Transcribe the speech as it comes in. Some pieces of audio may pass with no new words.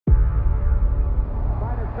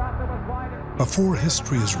Before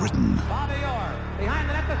history is written,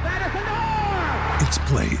 it's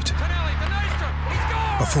played.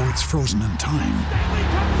 Before it's frozen in time,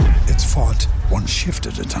 it's fought one shift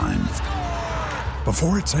at a time.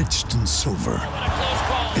 Before it's etched in silver,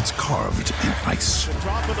 it's carved in ice.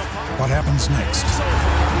 What happens next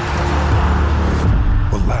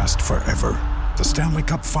will last forever. The Stanley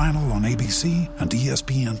Cup Final on ABC and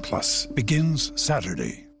ESPN Plus begins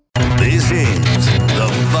Saturday. This is The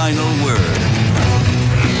Final Word.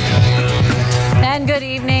 And good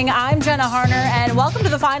evening. I'm Jenna Harner, and welcome to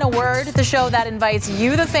The Final Word, the show that invites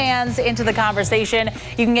you, the fans, into the conversation.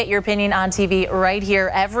 You can get your opinion on TV right here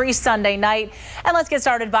every Sunday night. And let's get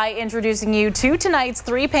started by introducing you to tonight's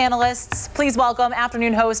three panelists. Please welcome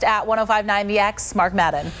afternoon host at 105.9 The X, Mark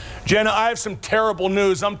Madden. Jenna, I have some terrible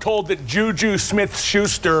news. I'm told that Juju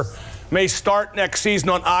Smith-Schuster may start next season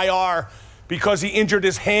on IR because he injured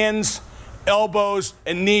his hands, elbows,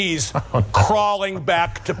 and knees crawling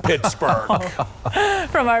back to Pittsburgh.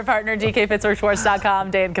 From our partner,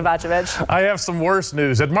 DKPittsburghSports.com, Dan Kovacevic. I have some worse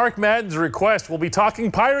news. At Mark Madden's request, we'll be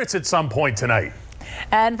talking Pirates at some point tonight.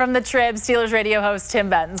 And from the Trib, Steelers radio host Tim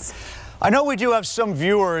Benz. I know we do have some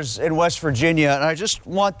viewers in West Virginia, and I just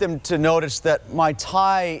want them to notice that my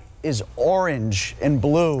tie is orange and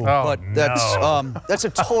blue, but that's a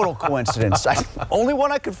total coincidence. Only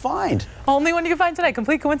one I could find. Only one you can find tonight.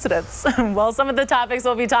 Complete coincidence. Well, some of the topics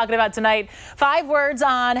we'll be talking about tonight. 5 words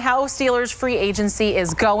on how Steelers free agency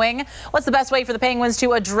is going. What's the best way for the Penguins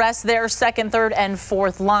to address their second, third, and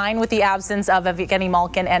fourth line with the absence of Evgeny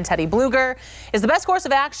Malkin and Teddy Bluger? Is the best course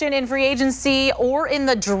of action in free agency or in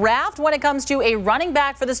the draft when it comes to a running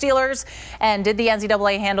back for the Steelers? And did the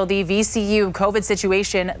NCAA handle the VCU COVID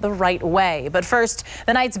situation the right way? But first,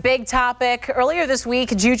 the night's big topic. Earlier this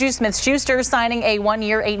week, Juju Smith-Schuster signing a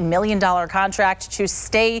 1-year, $8 million contract to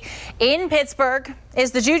stay in Pittsburgh.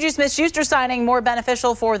 Is the Juju Smith-Schuster signing more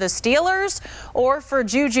beneficial for the Steelers or for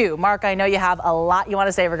Juju? Mark, I know you have a lot you want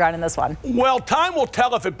to say regarding this one. Well, time will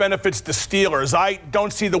tell if it benefits the Steelers. I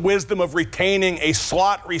don't see the wisdom of retaining a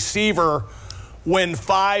slot receiver when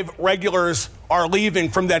 5 regulars are leaving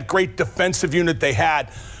from that great defensive unit they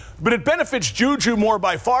had. But it benefits Juju more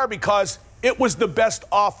by far because it was the best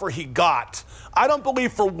offer he got. I don't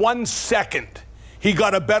believe for 1 second he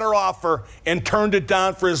got a better offer and turned it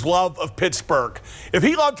down for his love of Pittsburgh. If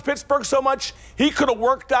he loved Pittsburgh so much, he could have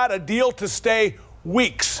worked out a deal to stay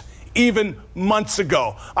weeks, even months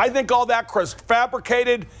ago. I think all that was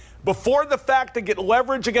fabricated before the fact to get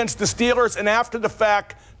leverage against the Steelers and after the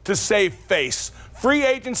fact to save face. Free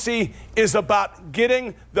agency is about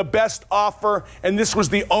getting the best offer, and this was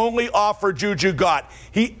the only offer Juju got.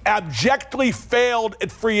 He abjectly failed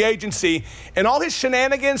at free agency, and all his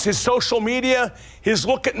shenanigans, his social media, his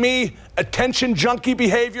look at me, attention junkie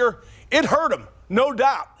behavior, it hurt him, no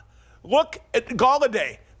doubt. Look at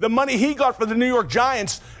Golladay, the money he got for the New York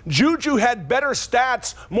Giants. Juju had better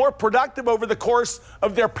stats, more productive over the course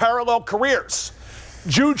of their parallel careers.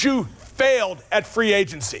 Juju failed at free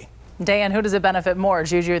agency. Dan, who does it benefit more,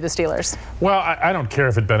 Juju or the Steelers? Well, I don't care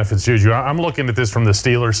if it benefits Juju. I'm looking at this from the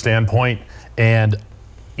Steelers standpoint. And,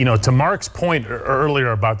 you know, to Mark's point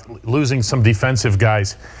earlier about losing some defensive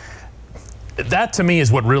guys, that to me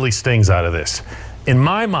is what really stings out of this. In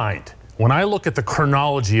my mind, when I look at the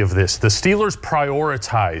chronology of this, the Steelers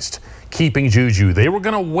prioritized keeping Juju. They were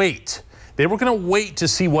going to wait. They were going to wait to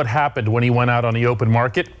see what happened when he went out on the open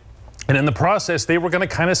market. And in the process, they were going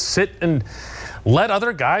to kind of sit and let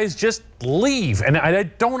other guys just leave. And I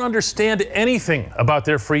don't understand anything about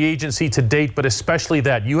their free agency to date, but especially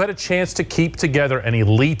that. You had a chance to keep together an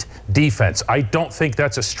elite defense. I don't think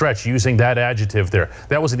that's a stretch using that adjective there.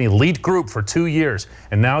 That was an elite group for 2 years,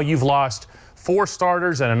 and now you've lost 4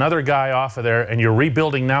 starters and another guy off of there, and you're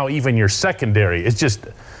rebuilding now even your secondary. It's just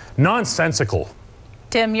nonsensical.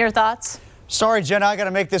 Tim, your thoughts? Sorry, Jenna, I got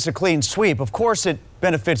to make this a clean sweep. Of course it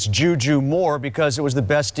benefits Juju more because it was the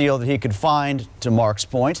best deal that he could find, to Mark's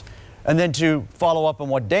point. And then to follow up on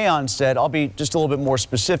what Dayon said, I'll be just a little bit more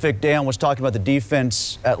specific. Dayon was talking about the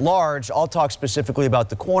defense at large. I'll talk specifically about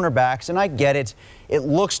the cornerbacks, and I get it. It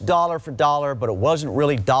looks dollar for dollar, but it wasn't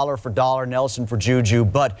really dollar for dollar Nelson for Juju.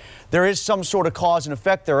 But there is some sort of cause and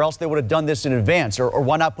effect there, or else they would have done this in advance. Or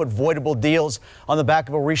why not put voidable deals on the back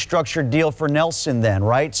of a restructured deal for Nelson then,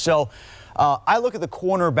 right? So I look at the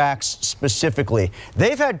cornerbacks specifically.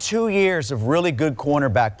 They've had 2 years of really good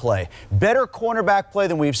cornerback play. Better cornerback play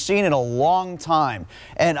than we've seen in a long time.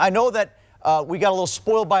 And I know that we got a little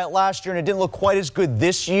spoiled by it last year, and it didn't look quite as good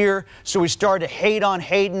this year. So we started to hate on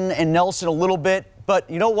Hayden and Nelson a little bit. But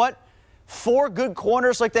you know what? 4 good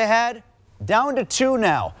corners like they had, down to 2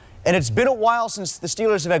 now. And it's been a while since the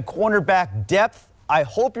Steelers have had cornerback depth. I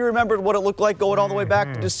hope you remembered what it looked like going all the way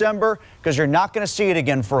back to December, because you're not going to see it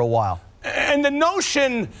again for a while. And the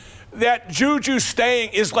notion that Juju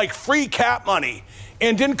staying is like free cap money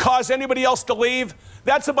and didn't cause anybody else to leave,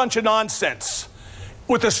 that's a bunch of nonsense.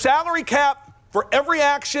 With a salary cap, for every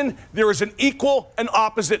action, there is an equal and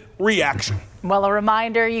opposite reaction. Well, a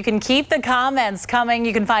reminder, you can keep the comments coming.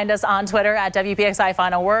 You can find us on Twitter at WPXI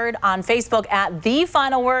Final Word, on Facebook at The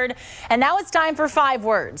Final Word. And now it's time for 5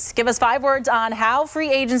 words. Give us 5 words on how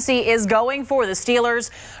free agency is going for the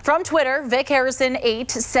Steelers. From Twitter, Vic Harrison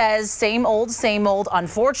 8 says, same old,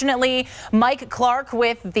 unfortunately. Mike Clark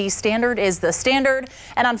with the standard is the standard.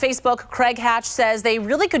 And on Facebook, Craig Hatch says they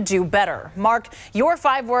really could do better. Mark, your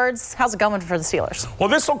 5 words, how's it going for the Steelers? Well,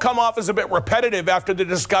 this will come off as a bit repetitive after the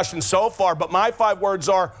discussion so far, but my 5 words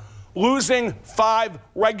are losing 5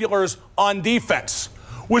 regulars on defense.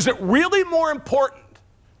 Was it really more important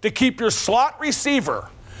to keep your slot receiver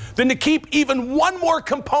than to keep even one more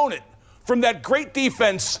component from that great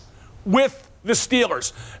defense with the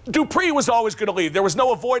Steelers? Dupree was always going to leave. There was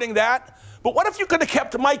no avoiding that. But what if you could have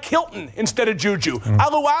kept Mike Hilton instead of Juju?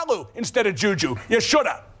 Alu instead of Juju? You should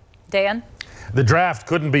have. Dan? The draft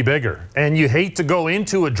couldn't be bigger. And you hate to go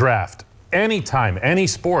into a draft anytime, any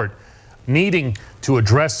sport, needing to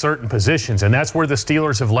address certain positions, and that's where the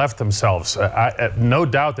Steelers have left themselves. No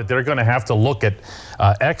doubt that they're going to have to look at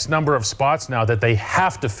X number of spots now that they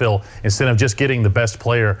have to fill instead of just getting the best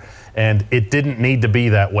player, and it didn't need to be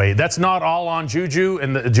that way. That's not all on Juju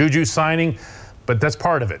and the Juju signing, but that's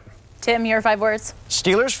part of it. Tim, your 5 words.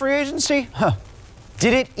 Steelers free agency?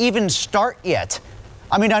 Did it even start yet?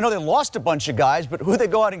 I mean, I know they lost a bunch of guys, but who'd they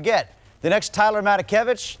go out and get? The next Tyler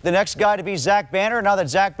Matakevich, the next guy to be Zach Banner, now that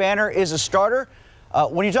Zach Banner is a starter.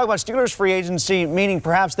 When you talk about Steelers free agency, meaning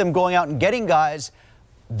perhaps them going out and getting guys,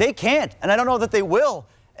 they can't, and I don't know that they will.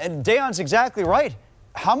 And Deion's exactly right.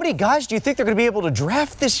 How many guys do you think they're going to be able to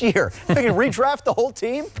draft this year? They can redraft the whole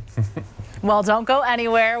team? Well, don't go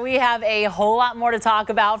anywhere. We have a whole lot more to talk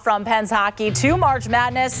about, from Pens hockey to March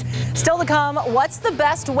Madness. Still to come, what's the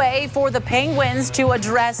best way for the Penguins to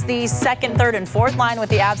address the second, third, and fourth line with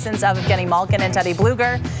the absence of Evgeny Malkin and Teddy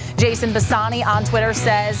Bluger? Jason Bassani on Twitter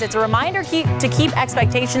says it's a reminder to keep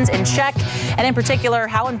expectations in check, and in particular,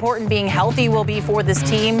 how important being healthy will be for this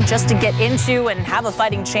team just to get into and have a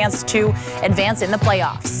fighting chance to advance in the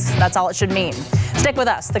playoffs. That's all it should mean. Stick with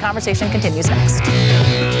us. The conversation continues next.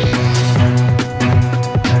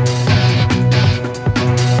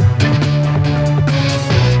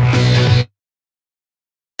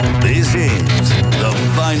 This is The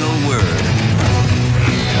Final Word.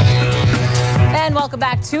 And welcome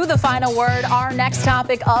back to The Final Word. Our next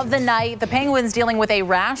topic of the night, the Penguins dealing with a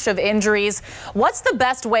rash of injuries. What's the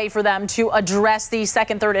best way for them to address the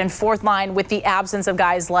second, third, and fourth line with the absence of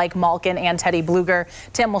guys like Malkin and Teddy Bluger?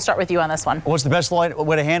 Tim, we'll start with you on this one. What's the best way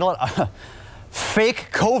to handle it?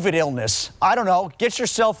 Fake COVID illness. I don't know. Get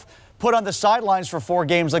yourself put on the sidelines for 4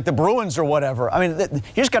 games like the Bruins or whatever. I mean, you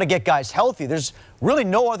just got to get guys healthy. There's really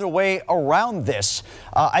no other way around this.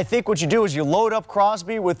 I think what you do is you load up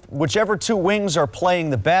Crosby with whichever 2 wings are playing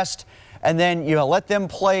the best, and then you let them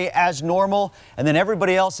play as normal, and then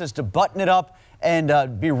everybody else has to button it up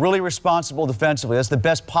and be really responsible defensively. That's the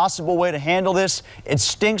best possible way to handle this. It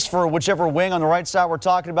stinks for whichever wing on the right side we're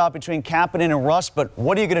talking about between Kapanen and Rust, but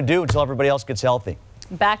what are you going to do until everybody else gets healthy?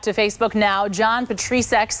 Back to Facebook now. John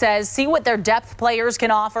Petrisek says, see what their depth players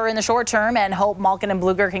can offer in the short term and hope Malkin and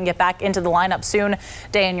Bluger can get back into the lineup soon.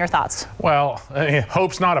 Dan, your thoughts? Well,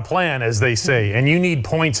 hope's not a plan, as they say, and you need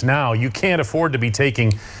points now. You can't afford to be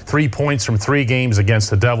taking 3 points from 3 games against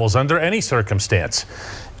the Devils under any circumstance.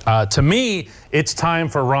 To me, it's time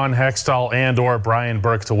for Ron Hextall and or Brian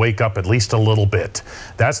Burke to wake up at least a little bit.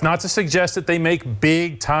 That's not to suggest that they make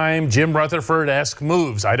big-time Jim Rutherford-esque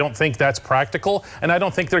moves. I don't think that's practical, and I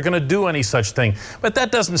don't think they're going to do any such thing. But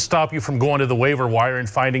that doesn't stop you from going to the waiver wire and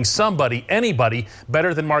finding somebody, anybody,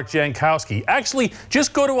 better than Mark Jankowski. Actually,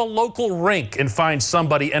 just go to a local rink and find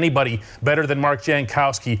somebody, anybody, better than Mark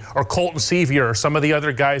Jankowski or Colton Sevier or some of the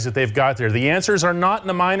other guys that they've got there. The answers are not in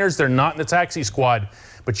the minors. They're not in the taxi squad.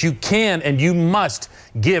 But you can and you must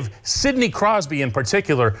give Sidney Crosby in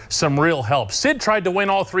particular some real help. Sid tried to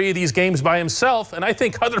win all 3 of these games by himself, and I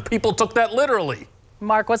think other people took that literally.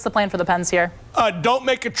 Mark, what's the plan for the Pens here? Don't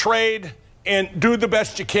make a trade and do the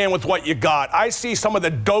best you can with what you got. I see some of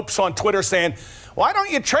the dopes on Twitter saying, why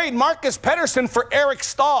don't you trade Marcus Pettersson for Eric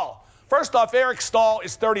Stahl? First off, Eric Stahl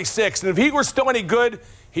is 36, and if he were still any good,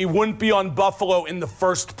 he wouldn't be on Buffalo in the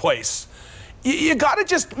first place. You got to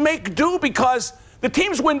just make do because the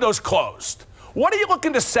team's window's closed. What are you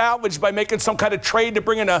looking to salvage by making some kind of trade to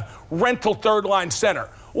bring in a rental third-line center?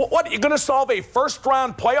 What, you're going to solve a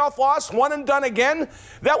first-round playoff loss, one and done again?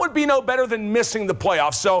 That would be no better than missing the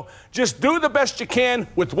playoffs. So just do the best you can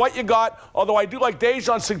with what you got, although I do like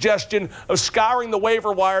Dejan's suggestion of scouring the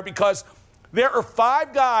waiver wire because there are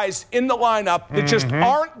 5 guys in the lineup that just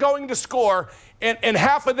aren't going to score, and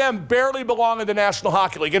half of them barely belong in the National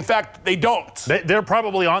Hockey League. In fact, they don't. They're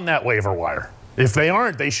probably on that waiver wire. If they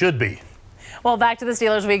aren't, they should be. Well, back to the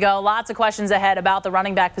Steelers we go. Lots of questions ahead about the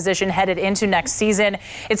running back position headed into next season.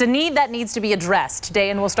 It's a need that needs to be addressed.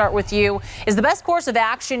 Dayan, we'll start with you. Is the best course of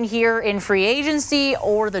action here in free agency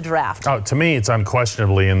or the draft? Oh, to me, it's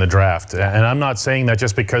unquestionably in the draft. And I'm not saying that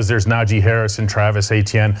just because there's Najee Harris and Travis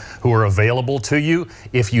Etienne who are available to you.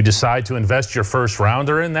 If you decide to invest your first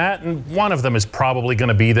rounder in that, and one of them is probably going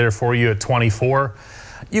to be there for you at 24,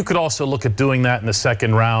 you could also look at doing that in the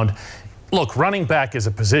second round. Look, running back is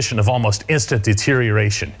a position of almost instant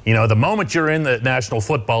deterioration. You know, the moment you're in the National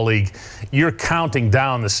Football League, you're counting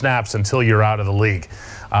down the snaps until you're out of the league.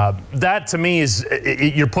 That, to me, is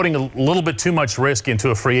you're putting a little bit too much risk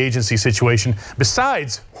into a free agency situation.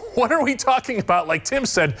 Besides, what are we talking about, like Tim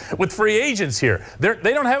said, with free agents here?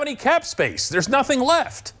 They don't have any cap space. There's nothing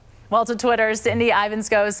left. Well, to Twitter, Cindy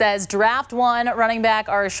Ivansko says, draft one running back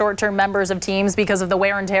are short-term members of teams because of the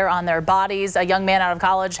wear and tear on their bodies. A young man out of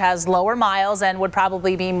college has lower miles and would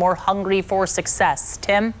probably be more hungry for success.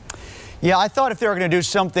 Tim? Yeah, I thought if they were going to do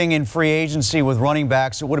something in free agency with running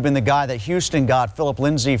backs, it would have been the guy that Houston got, Phillip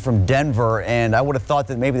Lindsay from Denver, and I would have thought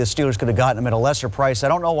that maybe the Steelers could have gotten him at a lesser price. I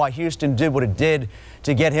don't know why Houston did what it did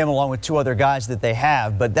to get him along with 2 other guys that they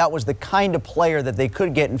have, but that was the kind of player that they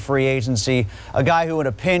could get in free agency, a guy who in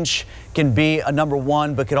a pinch can be a number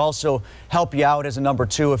 1 but could also help you out as a number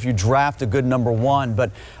 2 if you draft a good number 1.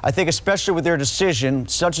 But I think especially with their decision,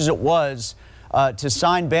 such as it was, to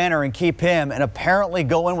sign Banner and keep him and apparently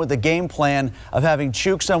go in with the game plan of having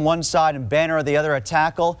Chooks on one side and Banner on the other at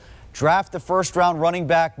tackle. Draft the first-round running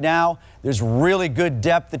back now. There's really good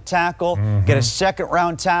depth at tackle. Get a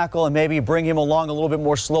second-round tackle and maybe bring him along a little bit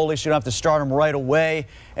more slowly so you don't have to start him right away.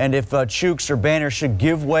 And if Chooks or Banner should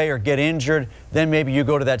give way or get injured, then maybe you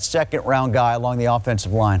go to that second-round guy along the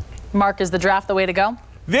offensive line. Mark, is the draft the way to go?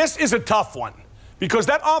 This is a tough one because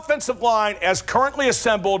that offensive line, as currently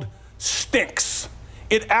assembled, stinks.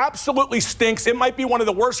 It absolutely stinks. It might be one of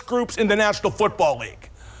the worst groups in the National Football League.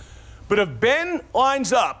 But if Ben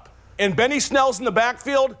lines up and Benny Snell's in the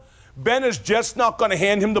backfield, Ben is just not going to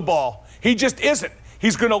hand him the ball. He just isn't.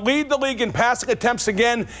 He's going to lead the league in passing attempts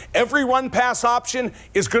again. Every run-pass option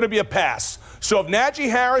is going to be a pass. So if Najee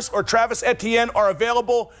Harris or Travis Etienne are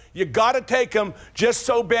available, you got to take them just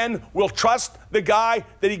so Ben will trust the guy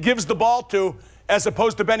that he gives the ball to as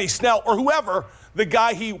opposed to Benny Snell or whoever the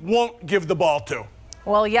guy he won't give the ball to.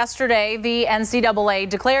 Well, yesterday, the NCAA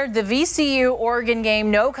declared the VCU-Oregon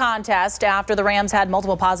game no contest after the Rams had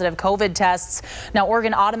multiple positive COVID tests. Now,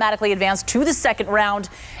 Oregon automatically advanced to the second round.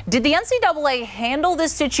 Did the NCAA handle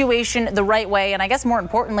this situation the right way? And I guess more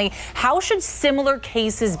importantly, how should similar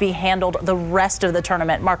cases be handled the rest of the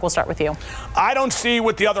tournament? Mark, we'll start with you. I don't see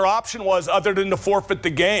what the other option was other than to forfeit the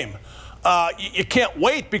game. You can't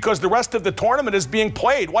wait because the rest of the tournament is being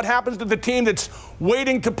played. What happens to the team that's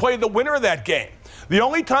waiting to play the winner of that game? The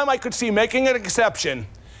only time I could see making an exception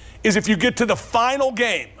is if you get to the final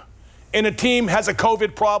game and a team has a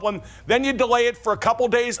COVID problem, then you delay it for a couple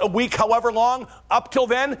days, a week, however long. Up till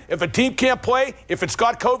then, if a team can't play, if it's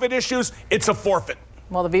got COVID issues, it's a forfeit.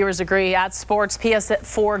 Well, the viewers agree. At Sports,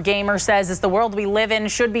 PS4 Gamer says it's the world we live in,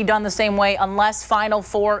 should be done the same way unless Final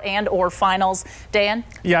Four and or finals. Dayan?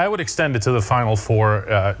 Yeah, I would extend it to the Final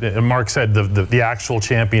Four. Mark said the actual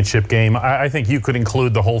championship game. I think you could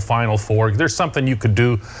include the whole Final Four. There's something you could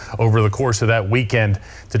do over the course of that weekend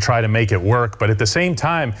to try to make it work. But at the same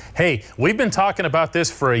time, hey, we've been talking about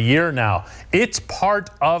this for a year now. It's part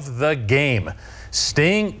of the game.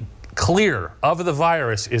 Staying clear of the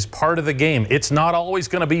virus is part of the game. It's not always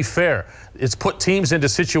going to be fair. It's put teams into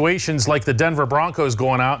situations like the Denver Broncos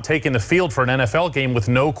going out and taking the field for an NFL game with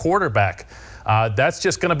no quarterback. That's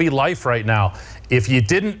just going to be life right now. If you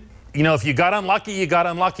didn't, if you got unlucky, you got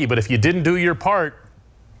unlucky. But if you didn't do your part,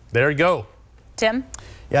 there you go. Tim?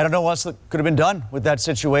 Yeah, I don't know what else could have been done with that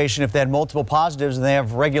situation. If they had multiple positives and they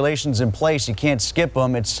have regulations in place, you can't skip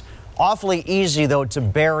them. It's awfully easy, though, to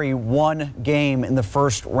bury one game in the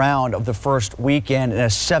first round of the first weekend in a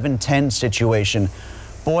 7-10 situation.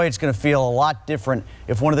 Boy, it's going to feel a lot different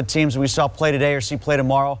if one of the teams we saw play today or see play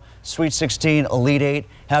tomorrow Sweet 16, Elite 8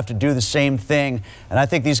 have to do the same thing. And I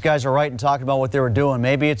think these guys are right in talking about what they were doing.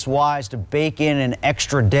 Maybe it's wise to bake in an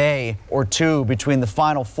extra day or two between the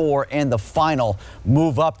Final Four and the final.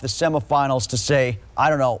 Move up the semifinals to, say, I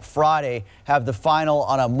don't know, Friday, have the final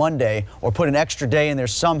on a Monday, or put an extra day in there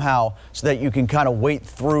somehow so that you can kind of wait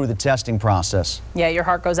through the testing process. Yeah, your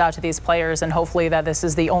heart goes out to these players, and hopefully that this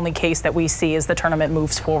is the only case that we see as the tournament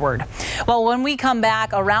moves forward. Well, when we come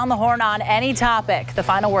back, around the horn on any topic, the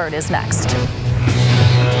final word is next.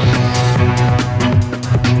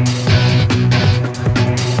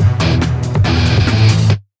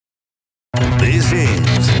 This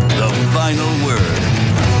is the final word.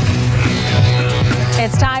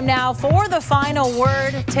 It's time now for the final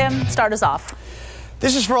word. Tim, start us off.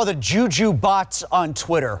 This is for all the Juju bots on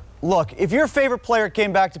Twitter. Look, if your favorite player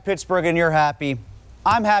came back to Pittsburgh and you're happy,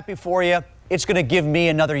 I'm happy for you. It's going to give me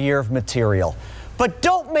another year of material. But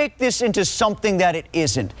don't make this into something that it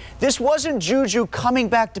isn't. This wasn't Juju coming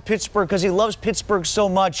back to Pittsburgh because he loves Pittsburgh so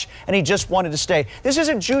much and he just wanted to stay. This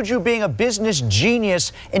isn't Juju being a business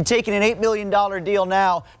genius and taking an $8 million deal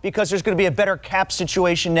now because there's going to be a better cap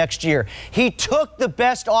situation next year. He took the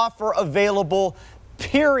best offer available,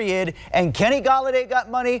 period. And Kenny Golladay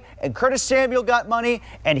got money and Curtis Samuel got money,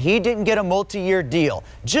 and he didn't get a multi-year deal.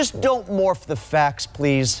 Just don't morph the facts,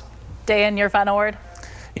 please. Dan, your final word?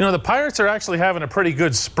 You know, the Pirates are actually having a pretty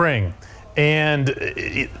good spring, and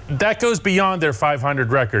that goes beyond their .500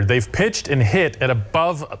 record. They've pitched and hit at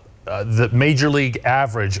above the major league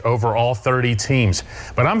average over all 30 teams.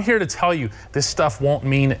 But I'm here to tell you, this stuff won't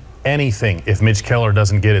mean anything if Mitch Keller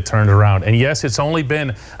doesn't get it turned around. And yes, it's only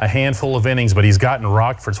been a handful of innings, but he's gotten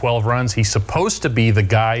rocked for 12 runs. He's supposed to be the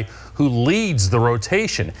guy who leads the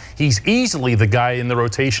rotation. He's easily the guy in the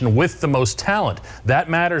rotation with the most talent. That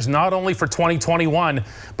matters not only for 2021,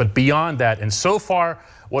 but beyond that. And so far,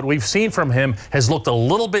 what we've seen from him has looked a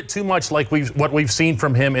little bit too much like what we've seen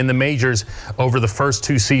from him in the majors over the first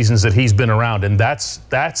 2 seasons that he's been around. And that's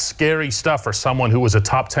scary stuff for someone who was a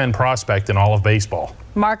top 10 prospect in all of baseball.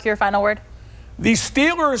 Mark, your final word? The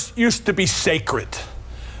Steelers used to be sacred.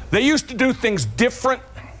 They used to do things different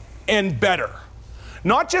and better.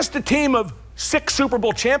 Not just a team of 6 Super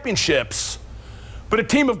Bowl championships, but a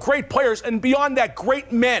team of great players, and beyond that,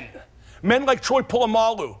 great men. Men like Troy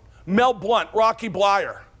Polamalu, Mel Blount, Rocky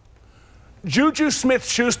Bleier. Juju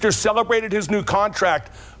Smith-Schuster celebrated his new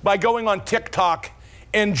contract by going on TikTok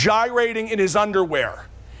and gyrating in his underwear,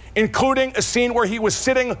 including a scene where he was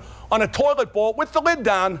sitting on a toilet bowl with the lid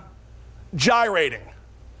down, gyrating.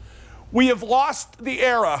 We have lost the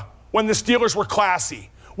era when the Steelers were classy.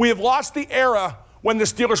 We have lost the era when the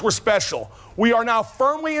Steelers were special. We are now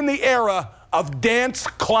firmly in the era of dance,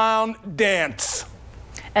 clown, dance.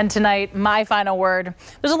 And tonight, my final word.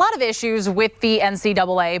 There's a lot of issues with the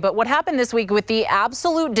NCAA, but what happened this week with the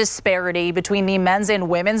absolute disparity between the men's and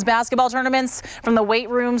women's basketball tournaments, from the weight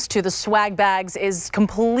rooms to the swag bags, is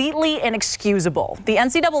completely inexcusable. The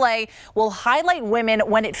NCAA will highlight women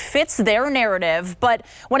when it fits their narrative, but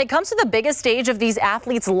when it comes to the biggest stage of these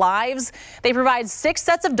athletes' lives, they provide 6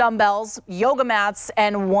 sets of dumbbells, yoga mats,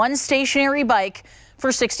 and 1 stationary bike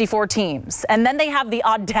for 64 teams. And then they have the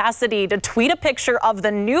audacity to tweet a picture of the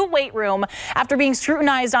new weight room after being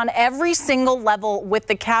scrutinized on every single level with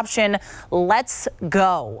the caption, "Let's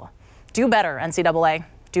go." Do better, NCAA.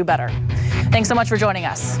 Do better. Thanks so much for joining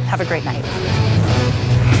us. Have a great night.